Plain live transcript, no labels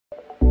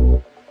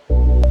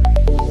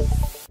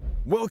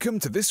Welcome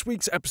to this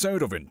week's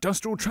episode of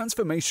Industrial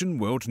Transformation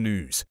World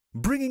News,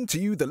 bringing to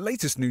you the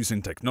latest news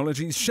and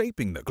technologies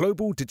shaping the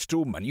global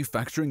digital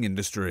manufacturing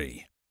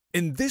industry.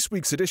 In this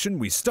week's edition,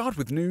 we start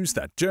with news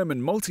that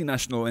German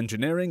multinational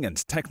engineering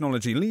and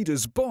technology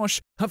leaders Bosch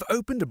have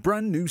opened a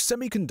brand new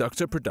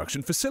semiconductor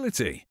production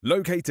facility.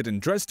 Located in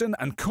Dresden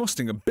and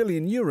costing €1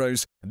 billion,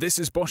 this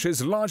is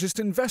Bosch's largest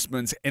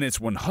investment in its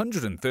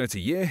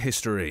 130-year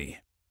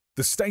history.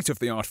 The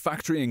state-of-the-art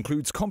factory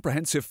includes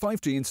comprehensive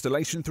 5G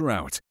installation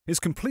throughout, is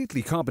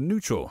completely carbon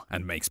neutral,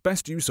 and makes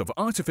best use of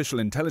artificial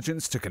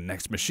intelligence to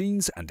connect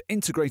machines and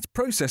integrate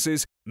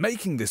processes,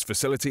 making this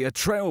facility a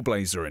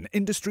trailblazer in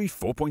Industry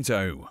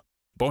 4.0.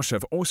 Bosch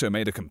have also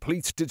made a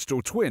complete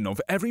digital twin of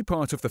every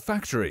part of the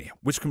factory,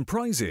 which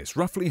comprises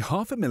roughly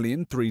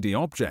 500,000 3D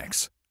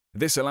objects.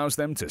 This allows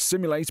them to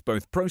simulate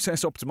both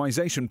process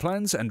optimization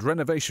plans and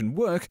renovation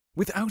work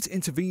without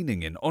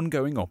intervening in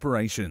ongoing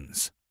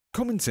operations.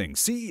 Commenting,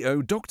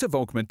 CEO Dr.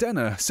 Volkmar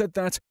Denner said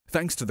that,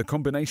 thanks to the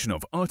combination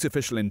of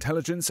artificial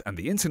intelligence and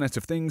the Internet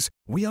of Things,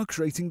 we are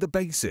creating the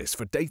basis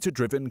for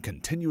data-driven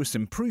continuous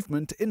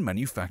improvement in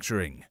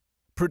manufacturing.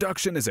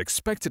 Production is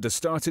expected to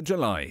start in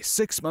July,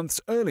 6 months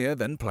earlier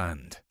than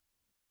planned.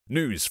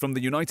 News from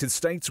the United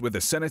States, where the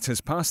Senate has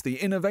passed the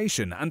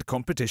Innovation and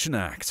Competition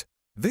Act.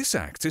 This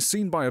act is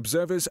seen by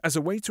observers as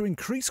a way to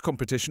increase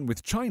competition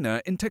with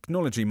China in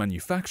technology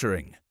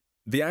manufacturing.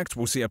 The act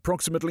will see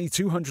approximately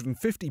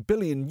 $250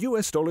 billion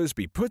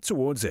be put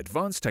towards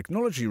advanced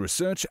technology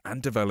research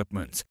and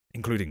development,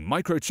 including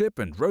microchip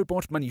and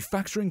robot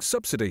manufacturing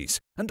subsidies,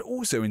 and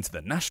also into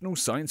the National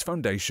Science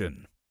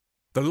Foundation.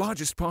 The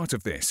largest part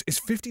of this is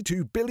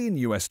 $52 billion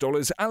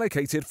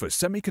allocated for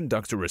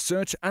semiconductor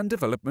research and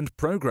development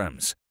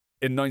programs.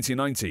 In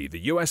 1990,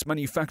 the US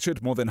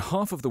manufactured more than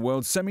half of the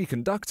world's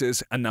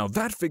semiconductors, and now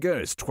that figure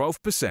is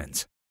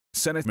 12%.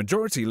 Senate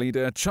Majority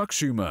Leader Chuck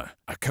Schumer,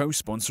 a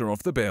co-sponsor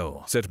of the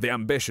bill, said the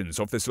ambitions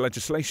of this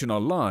legislation are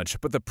large,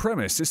 but the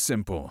premise is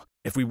simple.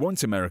 If we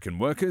want American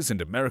workers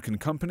and American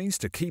companies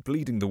to keep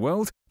leading the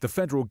world, the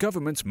federal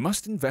government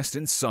must invest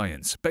in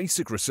science,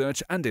 basic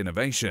research, and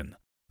innovation.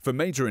 For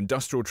major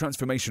industrial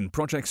transformation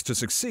projects to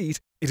succeed,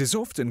 it is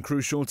often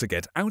crucial to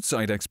get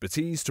outside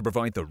expertise to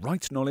provide the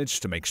right knowledge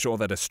to make sure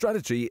that a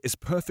strategy is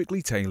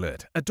perfectly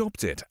tailored,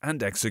 adopted,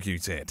 and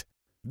executed.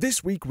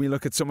 This week, we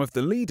look at some of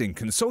the leading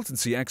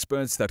consultancy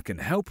experts that can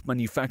help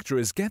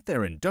manufacturers get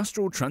their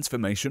industrial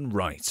transformation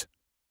right.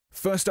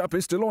 First up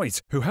is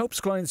Deloitte, who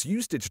helps clients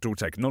use digital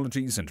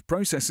technologies and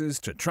processes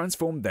to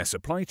transform their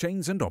supply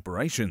chains and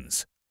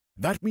operations.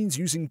 That means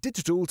using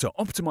digital to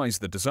optimize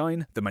the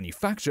design, the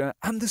manufacture,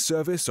 and the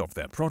service of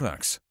their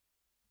products.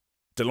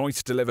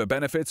 Deloitte deliver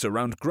benefits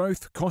around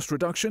growth, cost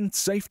reduction,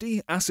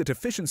 safety, asset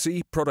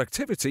efficiency,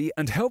 productivity,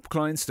 and help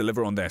clients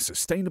deliver on their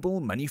sustainable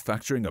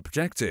manufacturing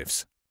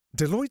objectives.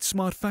 Deloitte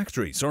Smart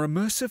Factories are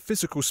immersive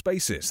physical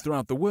spaces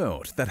throughout the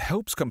world that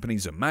helps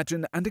companies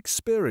imagine and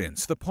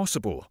experience the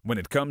possible when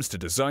it comes to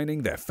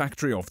designing their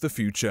factory of the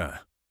future.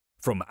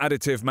 From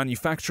additive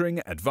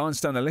manufacturing,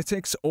 advanced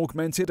analytics,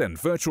 augmented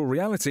and virtual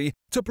reality,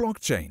 to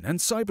blockchain and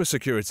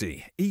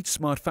cybersecurity, each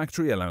smart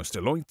factory allows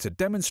Deloitte to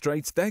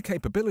demonstrate their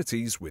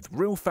capabilities with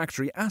real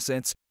factory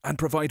assets and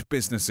provide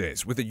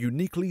businesses with a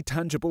uniquely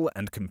tangible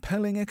and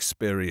compelling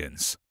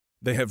experience.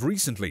 They have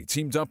recently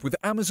teamed up with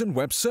Amazon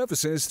Web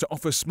Services to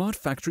offer Smart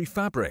Factory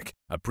Fabric,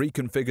 a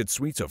pre-configured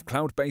suite of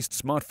cloud-based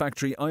smart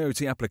factory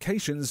IoT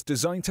applications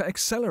designed to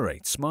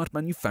accelerate smart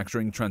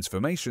manufacturing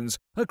transformations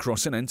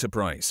across an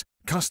enterprise,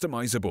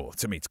 customizable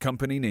to meet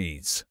company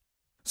needs.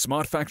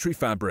 Smart Factory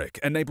Fabric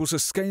enables a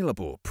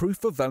scalable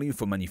proof of value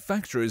for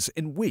manufacturers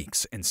in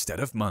weeks instead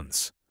of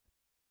months.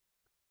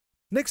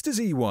 Next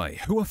is EY,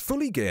 who are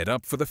fully geared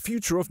up for the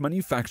future of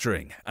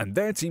manufacturing, and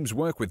their teams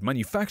work with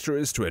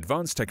manufacturers to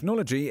advance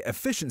technology,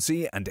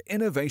 efficiency, and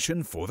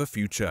innovation for the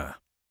future.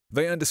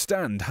 They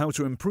understand how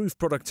to improve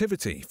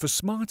productivity for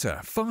smarter,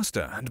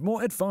 faster, and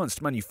more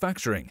advanced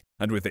manufacturing,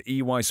 and with the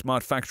EY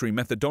Smart Factory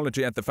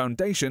methodology at the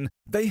foundation,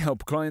 they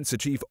help clients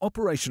achieve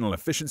operational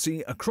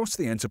efficiency across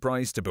the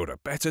enterprise to build a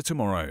better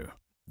tomorrow.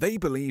 They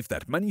believe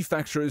that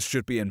manufacturers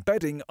should be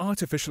embedding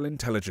artificial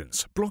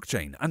intelligence,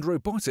 blockchain, and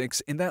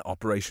robotics in their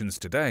operations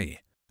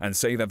today, and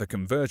say that the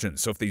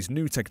convergence of these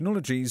new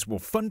technologies will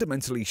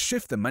fundamentally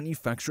shift the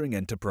manufacturing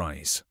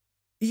enterprise.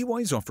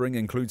 EY's offering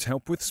includes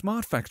help with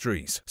smart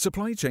factories,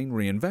 supply chain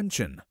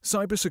reinvention,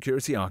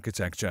 cybersecurity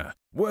architecture,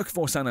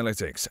 workforce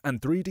analytics, and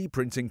 3D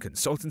printing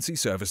consultancy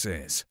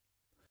services.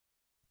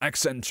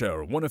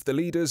 Accenture, one of the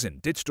leaders in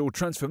digital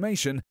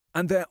transformation,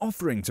 and their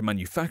offering to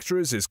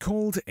manufacturers is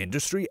called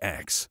Industry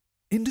X.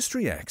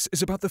 Industry X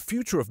is about the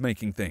future of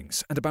making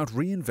things and about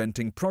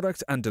reinventing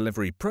product and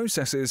delivery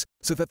processes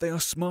so that they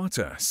are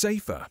smarter,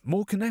 safer,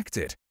 more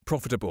connected,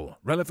 profitable,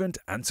 relevant,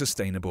 and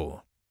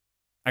sustainable.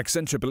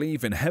 Accenture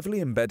believe in heavily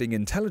embedding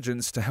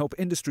intelligence to help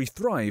industry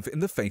thrive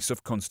in the face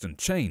of constant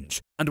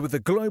change, and with a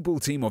global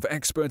team of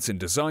experts in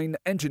design,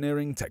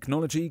 engineering,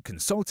 technology,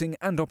 consulting,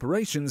 and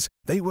operations,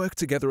 they work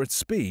together at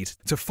speed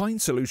to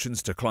find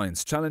solutions to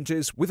clients'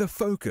 challenges with a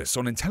focus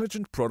on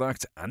intelligent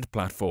product and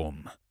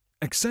platform.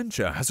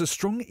 Accenture has a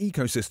strong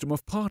ecosystem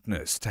of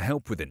partners to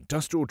help with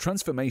industrial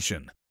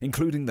transformation,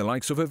 including the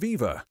likes of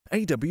Aviva,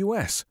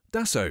 AWS,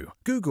 Dassault,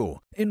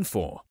 Google,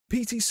 Infor,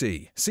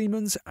 PTC,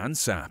 Siemens, and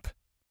SAP.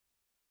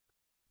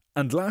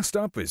 And last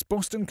up is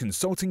Boston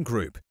Consulting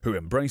Group, who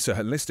embrace a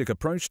holistic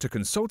approach to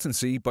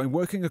consultancy by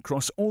working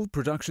across all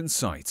production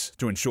sites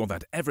to ensure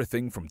that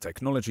everything from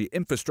technology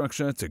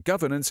infrastructure to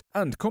governance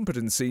and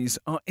competencies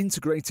are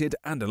integrated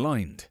and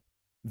aligned.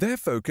 Their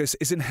focus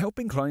is in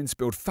helping clients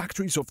build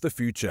factories of the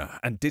future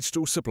and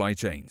digital supply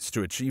chains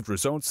to achieve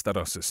results that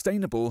are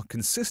sustainable,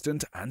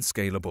 consistent, and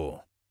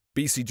scalable.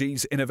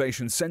 BCG's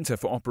Innovation Center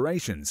for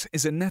Operations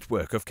is a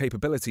network of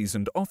capabilities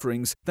and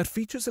offerings that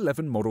features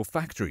 11 model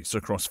factories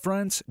across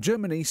France,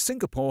 Germany,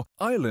 Singapore,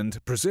 Ireland,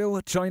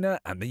 Brazil, China,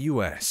 and the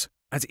US.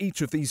 At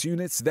each of these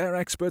units, their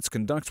experts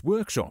conduct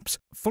workshops,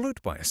 followed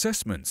by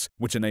assessments,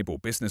 which enable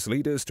business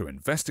leaders to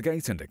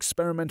investigate and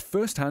experiment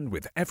firsthand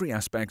with every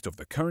aspect of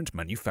the current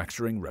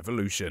manufacturing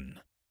revolution.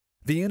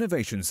 The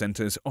Innovation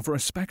Centers offer a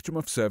spectrum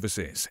of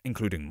services,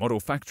 including model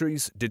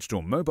factories,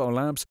 digital mobile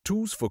labs,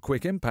 tools for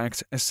quick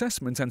impact,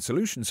 assessment and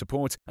solution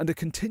support, and a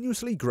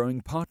continuously growing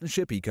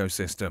partnership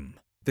ecosystem.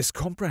 This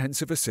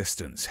comprehensive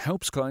assistance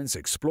helps clients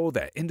explore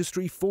their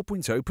Industry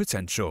 4.0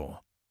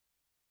 potential.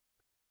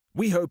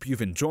 We hope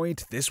you've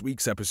enjoyed this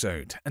week's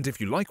episode, and if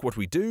you like what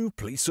we do,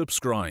 please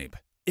subscribe.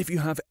 If you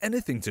have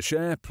anything to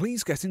share,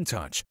 please get in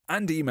touch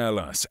and email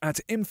us at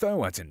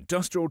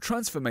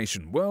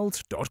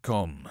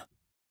info@industrialtransformationworld.com.